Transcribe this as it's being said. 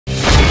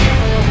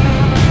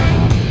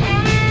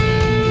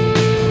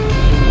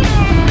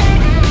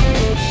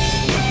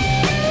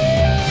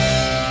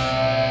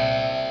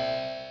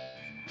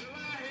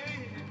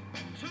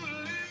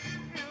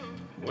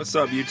What's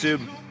up,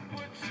 YouTube?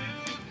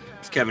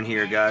 It's Kevin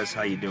here, guys.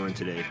 How you doing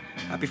today?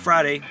 Happy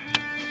Friday.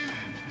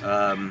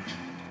 I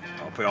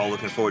hope you're all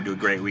looking forward to a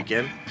great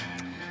weekend.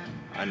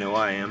 I know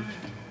I am.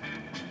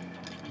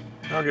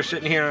 I'm just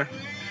sitting here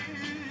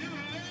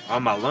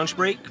on my lunch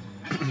break,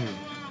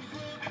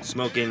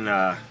 smoking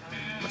my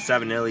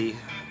Savinelli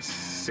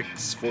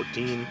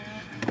 614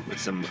 with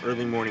some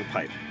early morning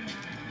pipe.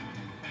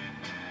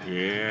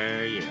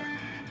 Yeah.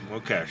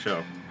 Okay,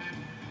 so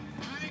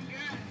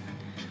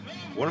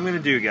what I'm going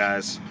to do,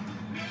 guys,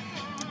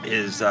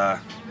 is I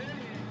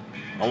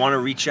want to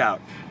reach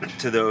out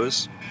to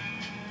those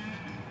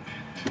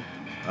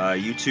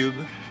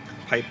YouTube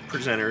pipe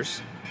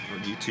presenters, or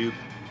YouTube,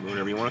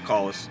 whatever you want to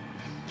call us,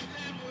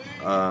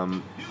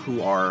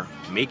 who are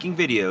making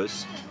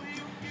videos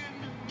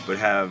but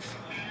have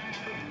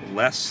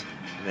less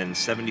than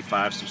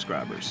 75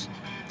 subscribers.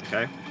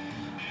 Okay?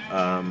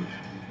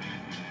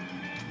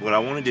 What I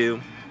want to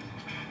do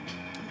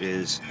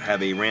is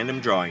have a random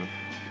drawing.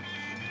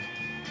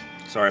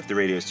 Sorry if the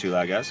radio is too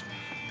loud, guys.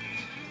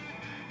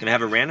 Gonna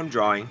have a random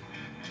drawing,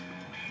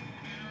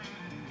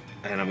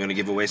 and I'm gonna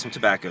give away some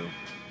tobacco.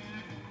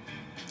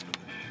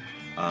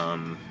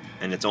 And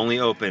it's only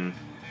open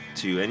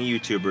to any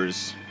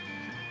YouTubers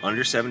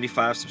under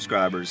 75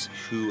 subscribers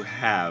who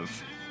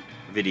have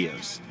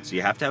videos. So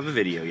you have to have a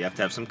video. You have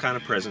to have some kind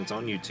of presence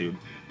on YouTube.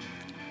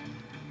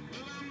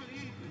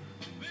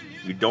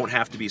 You don't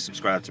have to be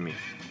subscribed to me.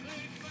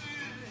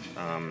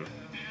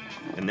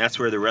 And that's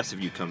where the rest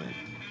of you come in.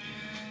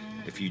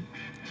 If you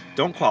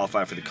don't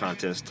qualify for the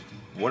contest,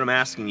 what I'm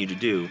asking you to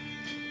do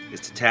is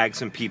to tag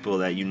some people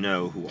that you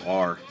know who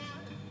are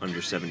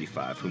under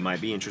 75, who might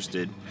be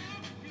interested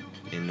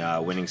in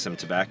winning some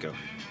tobacco.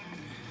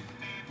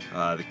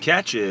 The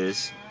catch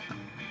is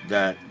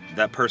that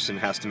that person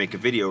has to make a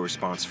video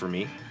response for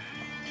me,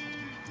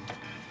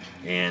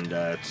 and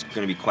it's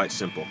going to be quite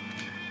simple.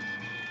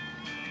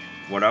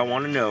 What I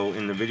want to know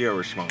in the video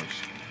response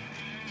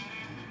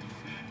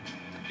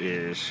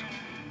is,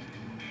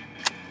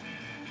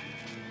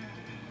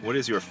 what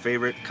is your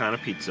favorite kind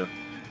of pizza?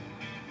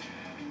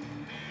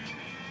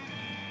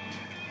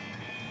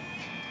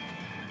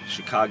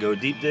 Chicago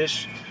deep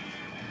dish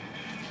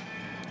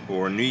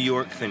or New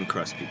York thin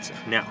crust pizza?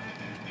 Now,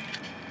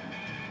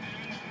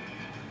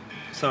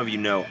 some of you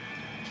know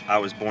I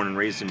was born and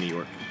raised in New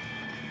York,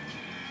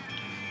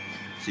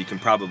 so you can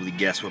probably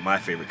guess what my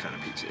favorite kind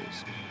of pizza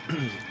is.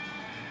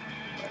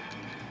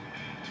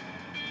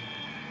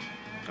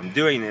 I'm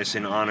doing this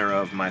in honor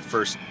of my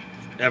first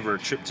ever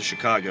trip to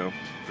Chicago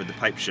for the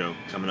pipe show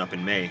coming up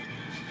in May,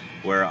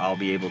 where I'll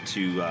be able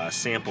to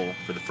sample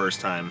for the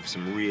first time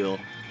some real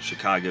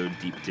Chicago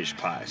deep dish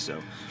pie.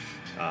 So,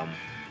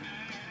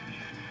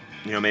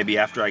 you know, maybe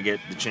after I get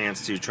the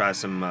chance to try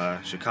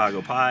some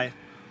Chicago pie,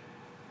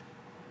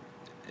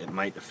 it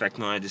might affect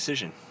my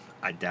decision.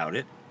 I doubt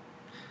it.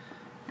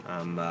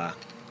 I'm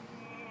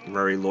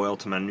very loyal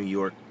to my New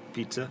York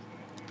pizza,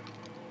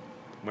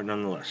 but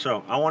nonetheless.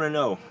 So I want to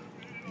know,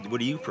 what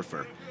do you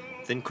prefer?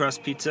 Thin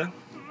crust pizza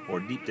or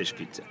deep dish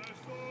pizza?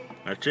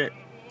 That's it.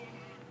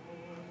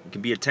 It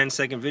can be a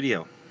 10-second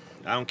video.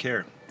 I don't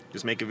care.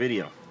 Just make a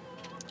video.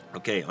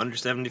 Okay, under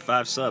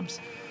 75 subs.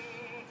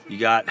 You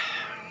got,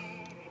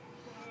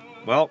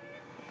 well,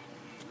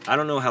 I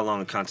don't know how long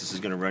the contest is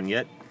going to run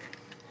yet,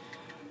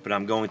 but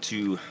I'm going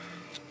to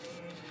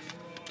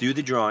do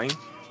the drawing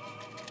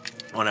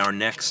on our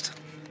next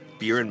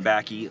Beer and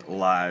Backy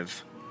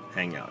live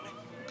hangout,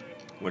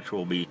 which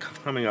will be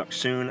coming up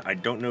soon. I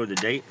don't know the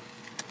date.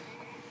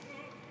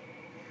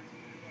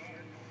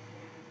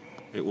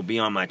 It will be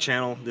on my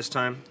channel this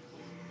time.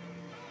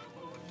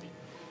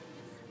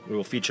 It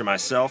will feature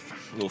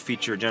myself, it will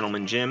feature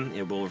Gentleman Jim,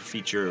 it will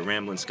feature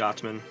Ramblin'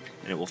 Scotsman,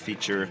 and it will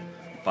feature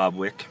Bob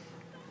Wick.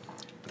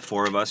 The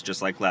four of us,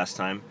 just like last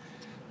time,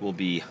 will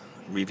be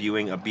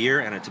reviewing a beer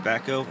and a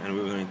tobacco, and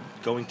we're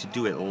going to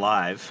do it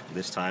live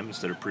this time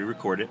instead of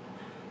pre-recorded.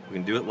 We're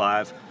going to do it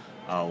live.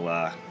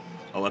 I'll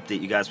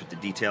update you guys with the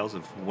details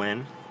of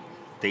when,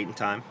 date and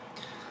time,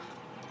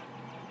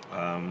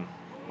 on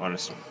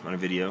a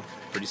video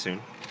pretty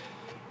soon.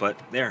 But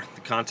there,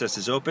 the contest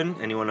is open.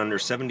 Anyone under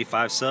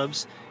 75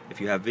 subs, if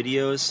you have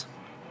videos,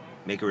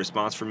 make a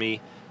response for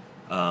me.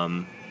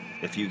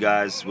 If you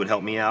guys would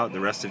help me out, the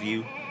rest of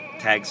you,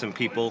 tag some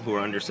people who are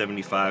under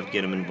 75,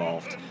 get them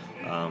involved.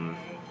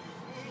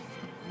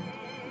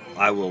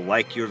 I will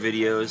like your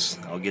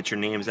videos. I'll get your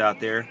names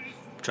out there,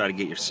 try to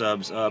get your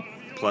subs up,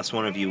 plus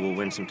one of you will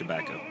win some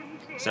tobacco.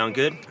 Sound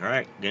good?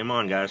 Alright, game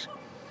on, guys.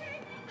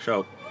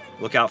 So,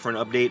 look out for an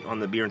update on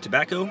the beer and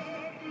tobacco,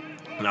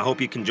 and I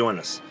hope you can join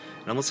us.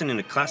 And I'm listening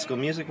to classical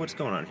music. What's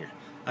going on here?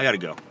 I gotta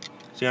go.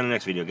 See you on the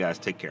next video, guys.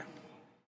 Take care.